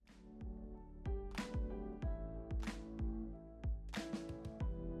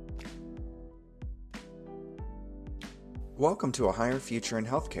Welcome to A Higher Future in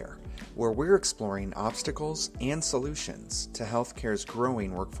Healthcare, where we're exploring obstacles and solutions to healthcare's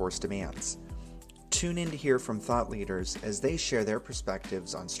growing workforce demands. Tune in to hear from thought leaders as they share their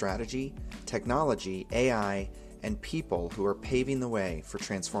perspectives on strategy, technology, AI, and people who are paving the way for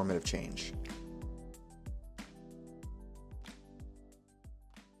transformative change.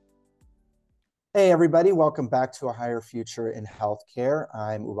 Hey everybody, welcome back to A Higher Future in Healthcare.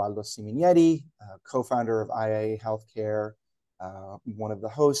 I'm Ubaldo Siminetti, co-founder of IA Healthcare, one of the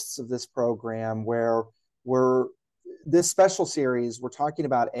hosts of this program where this special series, we're talking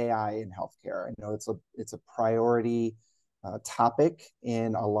about AI in healthcare. I know it's a priority topic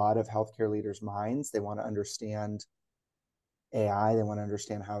in a lot of healthcare leaders' minds. They want to understand AI, they want to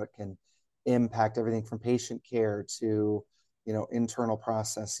understand how it can impact everything from patient care to internal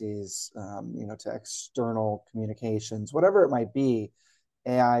processes, to external communications, whatever it might be.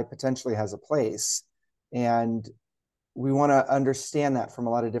 AI potentially has a place, and we want to understand that from a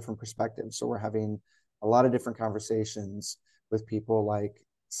lot of different perspectives. So we're having a lot of different conversations with people like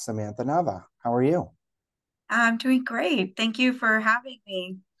Samantha Nava. How are you? I'm doing great. Thank you for having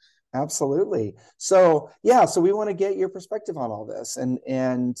me. Absolutely. So we want to get your perspective on all this,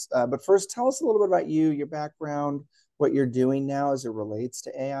 but first, tell us a little bit about you, your background, what you're doing now as it relates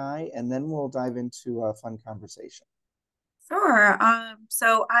to AI, and then we'll dive into a fun conversation. Sure.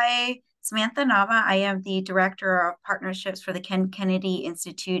 Samantha Nava, I am the Director of Partnerships for the Ken Kennedy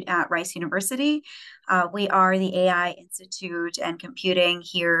Institute at Rice University. We are the AI Institute and Computing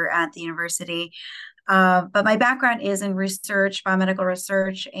here at the university. But my background is in research, biomedical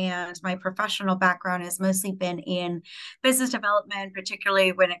research, and my professional background has mostly been in business development,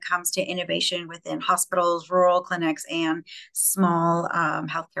 particularly when it comes to innovation within hospitals, rural clinics, and small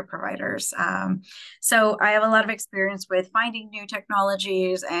healthcare providers. So I have a lot of experience with finding new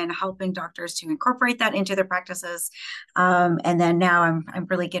technologies and helping doctors to incorporate that into their practices. And then now I'm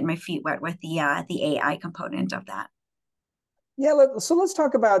really getting my feet wet with the AI component of that. Yeah, so let's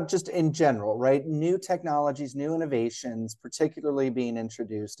talk about just in general, right? New technologies, new innovations, particularly being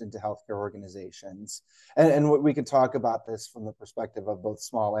introduced into healthcare organizations. And we could talk about this from the perspective of both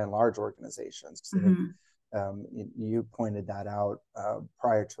small and large organizations. Because I think you pointed that out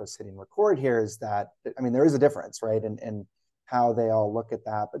prior to us hitting record here, is that, I mean, there is a difference, right? And how they all look at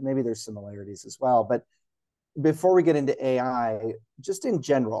that, but maybe there's similarities as well. But before we get into AI, just in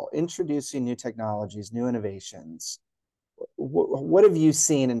general, introducing new technologies, new innovations, what have you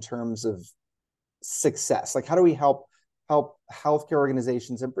seen in terms of success? Like, how do we help healthcare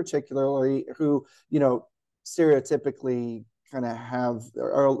organizations, in particularly who stereotypically kind of have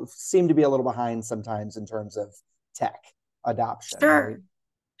or seem to be a little behind sometimes in terms of tech adoption, right?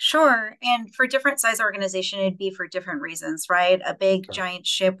 Sure. And for different size organization, it'd be for different reasons, right? A big Sure. giant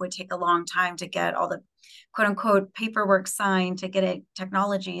ship would take a long time to get all the quote unquote paperwork signed to get it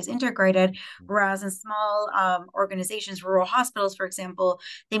technologies integrated. Whereas in small organizations, rural hospitals, for example,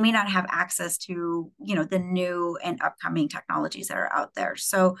 they may not have access to, the new and upcoming technologies that are out there.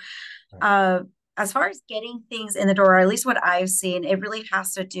 So, as far as getting things in the door, or at least what I've seen, it really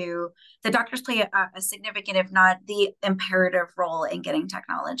has to do, the doctors play a significant, if not the imperative role in getting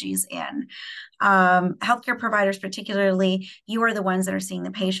technologies in. Healthcare providers, particularly, you are the ones that are seeing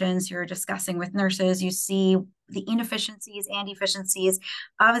the patients, you're discussing with nurses, you see the inefficiencies and efficiencies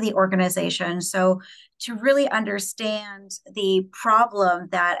of the organization. So to really understand the problem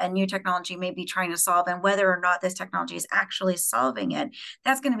that a new technology may be trying to solve and whether or not this technology is actually solving it,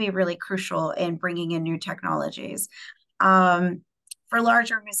 that's going to be really crucial in bringing in new technologies. For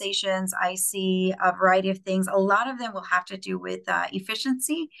large organizations, I see a variety of things. A lot of them will have to do with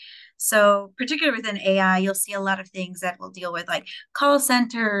efficiency. So particularly within AI, you'll see a lot of things that will deal with like call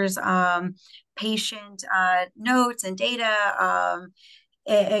centers, patient notes and data,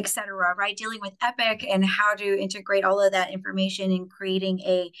 et cetera, right? Dealing with Epic and how to integrate all of that information and creating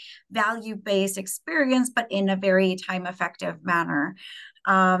a value-based experience, but in a very time-effective manner.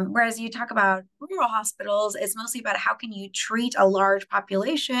 Whereas you talk about rural hospitals, it's mostly about how can you treat a large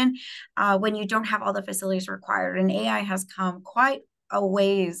population when you don't have all the facilities required. And AI has come quite a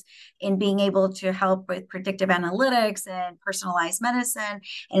ways in being able to help with predictive analytics and personalized medicine,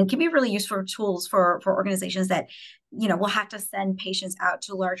 and it can be really useful tools for organizations that will have to send patients out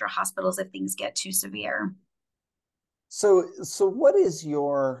to larger hospitals if things get too severe. So what is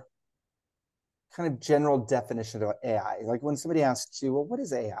your kind of general definition of AI? Like when somebody asks you, well, what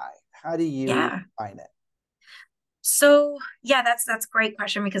is AI? How do you Yeah. define it? So yeah, that's a great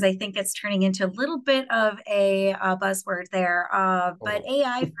question because I think it's turning into a little bit of a buzzword there. But Totally.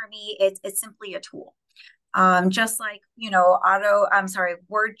 AI for me, it's simply a tool. Just like,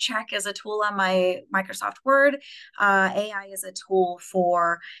 word check is a tool on my Microsoft Word, AI is a tool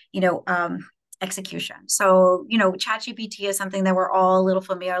for, you know, execution. So, ChatGPT is something that we're all a little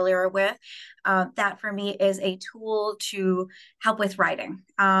familiar with. That for me is a tool to help with writing.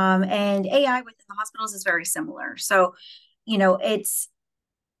 And AI within the hospitals is very similar. So,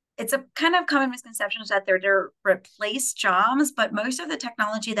 it's a kind of common misconception that they're to replace jobs, but most of the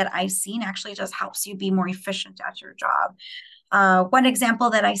technology that I've seen actually just helps you be more efficient at your job. One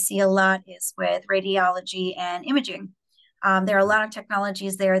example that I see a lot is with radiology and imaging. There are a lot of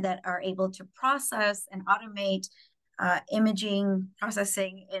technologies there that are able to process and automate imaging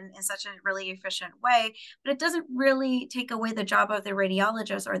processing in such a really efficient way, but it doesn't really take away the job of the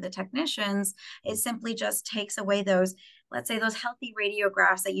radiologists or the technicians. It simply just takes away those, let's say, those healthy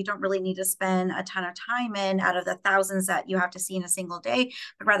radiographs that you don't really need to spend a ton of time in out of the thousands that you have to see in a single day,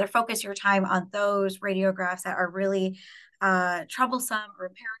 but rather focus your time on those radiographs that are really troublesome or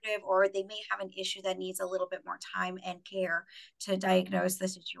imperative, or they may have an issue that needs a little bit more time and care to diagnose the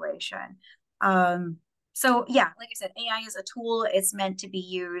situation. So yeah, like I said, AI is a tool. It's meant to be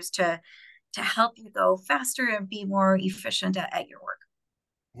used to help you go faster and be more efficient at your work.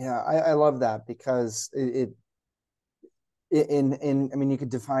 Yeah, I love that because I mean, you could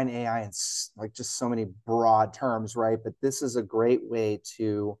define AI in like just so many broad terms, right? But this is a great way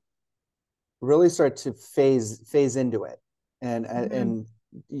to really start to phase into it, and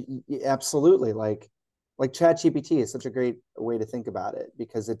absolutely, like ChatGPT is such a great way to think about it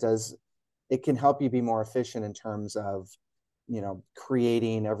because it can help you be more efficient in terms of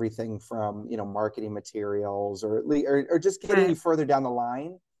creating everything from marketing materials or just getting you further down the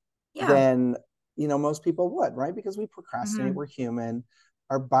line Yeah. than most people would, right? Because we procrastinate, we're human,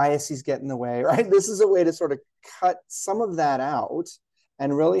 our biases get in the way, right? This is a way to sort of cut some of that out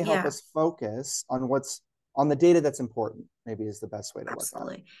and really help us focus on what's on the data that's important, maybe is the best way to look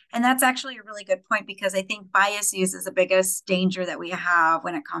at it. And that's actually a really good point because I think bias use is the biggest danger that we have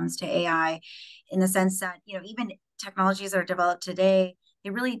when it comes to AI, in the sense that, even technologies that are developed today,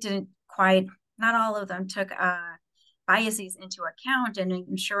 they really didn't quite, not all of them took biases into account and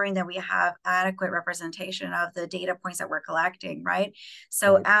ensuring that we have adequate representation of the data points that we're collecting, right?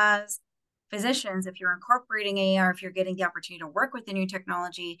 So as physicians, if you're incorporating AI or if you're getting the opportunity to work with the new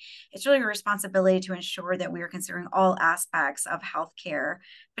technology, it's really a responsibility to ensure that we are considering all aspects of healthcare,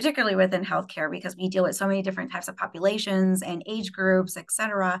 particularly within healthcare, because we deal with so many different types of populations and age groups, et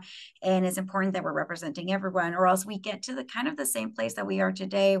cetera. And it's important that we're representing everyone, or else we get to the kind of the same place that we are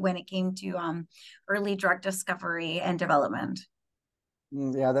today when it came to early drug discovery and development.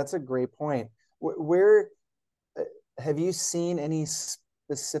 Yeah, that's a great point. Where have you seen any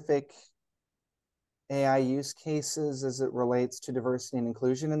specific AI use cases as it relates to diversity and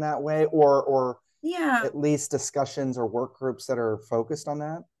inclusion in that way, or at least discussions or work groups that are focused on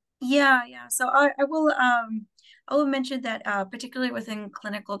that? Yeah. So I will mention that particularly within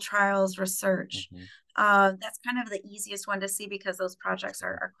clinical trials research, that's kind of the easiest one to see because those projects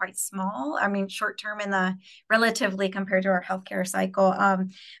are quite small. I mean, short term in the relatively compared to our healthcare cycle.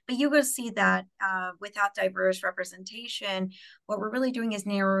 But you will see that without diverse representation, what we're really doing is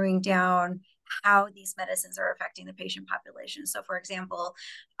narrowing down how these medicines are affecting the patient population. So, for example,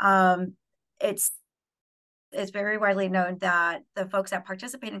 it's very widely known that the folks that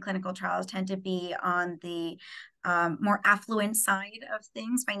participate in clinical trials tend to be on the more affluent side of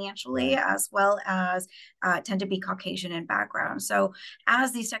things financially, as well as tend to be Caucasian in background. So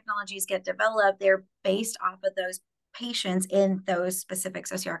as these technologies get developed, they're based off of those patients in those specific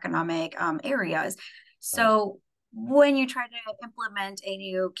socioeconomic areas. So when you try to implement a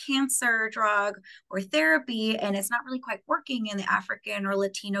new cancer drug or therapy and it's not really quite working in the African or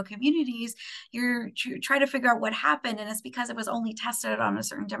Latino communities, you try to figure out what happened. And it's because it was only tested on a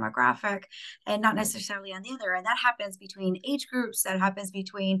certain demographic and not necessarily on the other. And that happens between age groups, that happens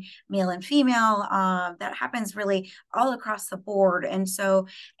between male and female, that happens really all across the board. And so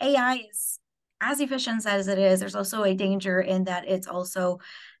AI is as efficient as it is, there's also a danger in that it's also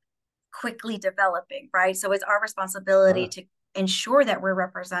quickly developing, right? So it's our responsibility to ensure that we're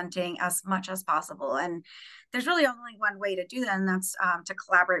representing as much as possible. And there's really only one way to do that, and that's to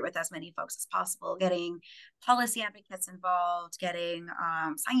collaborate with as many folks as possible, getting policy advocates involved, getting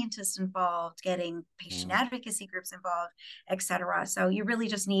scientists involved, getting patient advocacy groups involved, et cetera. So you really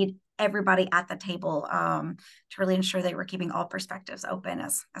just need everybody at the table to really ensure that we're keeping all perspectives open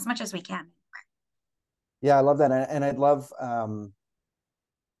as much as we can. Yeah, I love that. And I'd love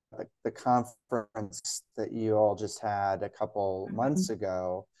the conference that you all just had a couple months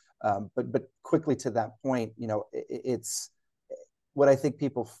ago. But quickly to that point, it's what I think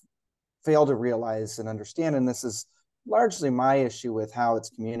people fail to realize and understand, and this is largely my issue with how it's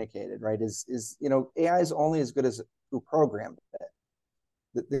communicated, right? Is AI is only as good as who programmed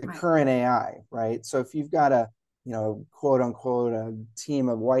it, the Right. current AI, right? So if you've got a, quote unquote, a team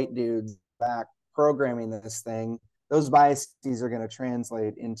of white dudes back programming this thing, those biases are going to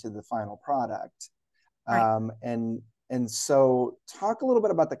translate into the final product. Right. And so talk a little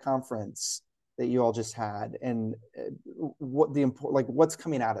bit about the conference that you all just had and what's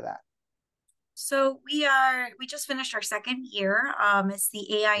coming out of that. So we just finished our second year. It's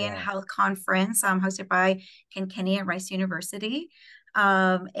the AI in Yeah. Health Conference, hosted by Kenny at Rice University.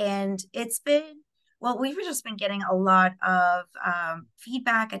 And it's been, well, we've just been getting a lot of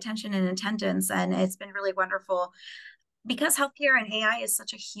feedback, attention, and attendance, and it's been really wonderful. Because healthcare and AI is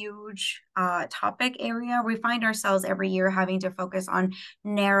such a huge topic area, we find ourselves every year having to focus on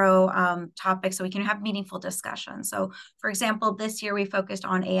narrow topics so we can have meaningful discussions. So, for example, this year we focused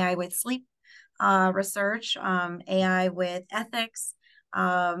on AI with sleep research, AI with ethics,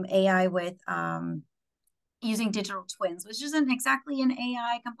 AI with using digital twins, which isn't exactly an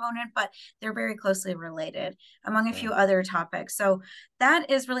AI component, but they're very closely related, among a few other topics. So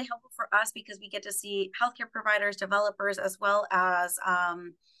that is really helpful for us because we get to see healthcare providers, developers, as well as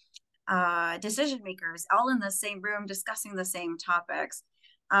decision makers all in the same room discussing the same topics.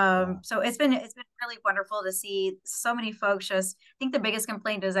 So it's been really wonderful to see so many folks. Just I think the biggest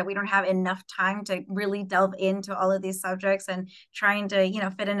complaint is that we don't have enough time to really delve into all of these subjects and trying to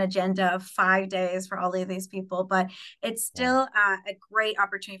fit an agenda of 5 days for all of these people. But it's still a great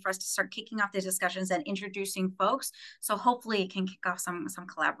opportunity for us to start kicking off the discussions and introducing folks. So hopefully it can kick off some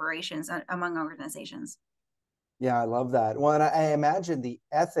collaborations among organizations. Yeah, I love that. Well, and I imagine the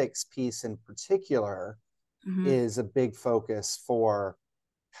ethics piece in particular is a big focus for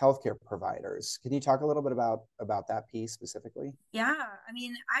healthcare providers. Can you talk a little bit about that piece specifically? Yeah, I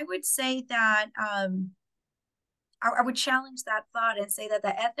mean, I would say that I would challenge that thought and say that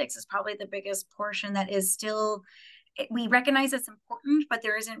the ethics is probably the biggest portion that is still, we recognize it's important, but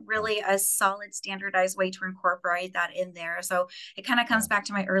there isn't really a solid standardized way to incorporate that in there. So it kind of comes back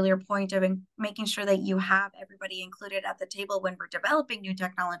to my earlier point of making sure that you have everybody included at the table when we're developing new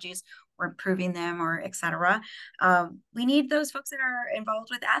technologies or improving them or et cetera. We need those folks that are involved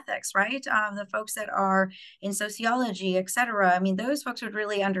with ethics, right? The folks that are in sociology, et cetera. I mean, those folks would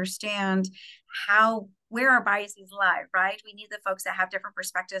really understand where our biases lie, right? We need the folks that have different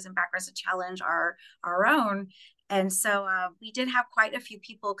perspectives and backgrounds to challenge our own. And so we did have quite a few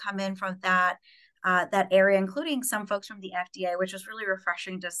people come in from that area, including some folks from the FDA, which was really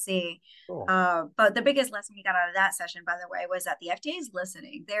refreshing to see. Cool. But the biggest lesson we got out of that session, by the way, was that the FDA is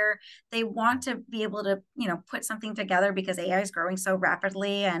listening. They want to be able to, put something together because AI is growing so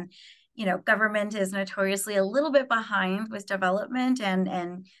rapidly, and government is notoriously a little bit behind with development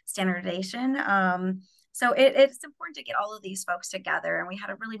and standardization. So it's important to get all of these folks together, and we had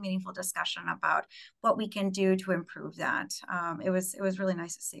a really meaningful discussion about what we can do to improve that. It was really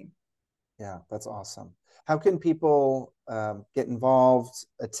nice to see. Yeah, that's awesome. How can people get involved,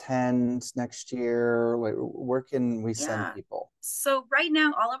 attend next year? Where can we send people? So right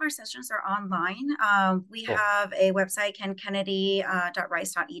now, all of our sessions are online. We Cool. have a website,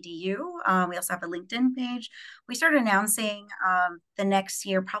 kenkennedy.rice.edu. We also have a LinkedIn page. We started announcing the next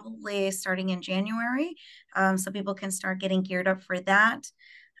year, probably starting in January, so people can start getting geared up for that.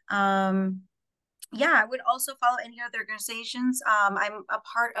 I would also follow any other organizations. I'm a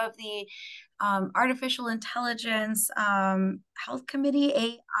part of the Artificial Intelligence Health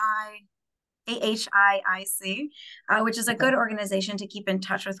Committee, AHIIC, which is a good organization to keep in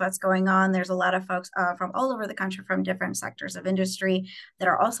touch with what's going on. There's a lot of folks from all over the country from different sectors of industry that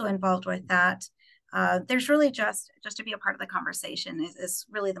are also involved with that. There's really just to be a part of the conversation is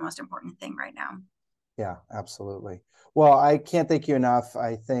really the most important thing right now. Yeah, absolutely. Well, I can't thank you enough.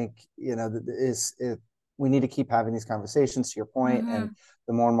 I think, we need to keep having these conversations, to your point, and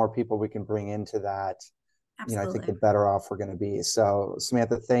the more and more people we can bring into that, Absolutely. I think the better off we're going to be. So,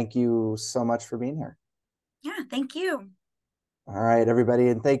 Samantha, thank you so much for being here. Yeah, thank you. All right, everybody,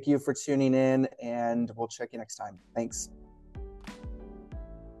 and thank you for tuning in, and we'll check you next time. Thanks.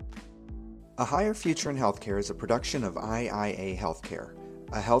 A Higher Future in Healthcare is a production of IIA Healthcare,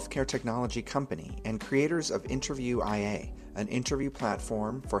 a healthcare technology company and creators of Interview IA, an interview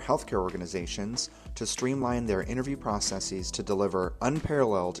platform for healthcare organizations to streamline their interview processes to deliver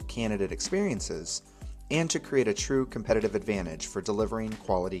unparalleled candidate experiences and to create a true competitive advantage for delivering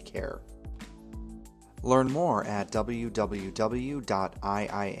quality care. Learn more at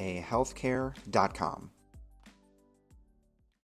www.iiahealthcare.com.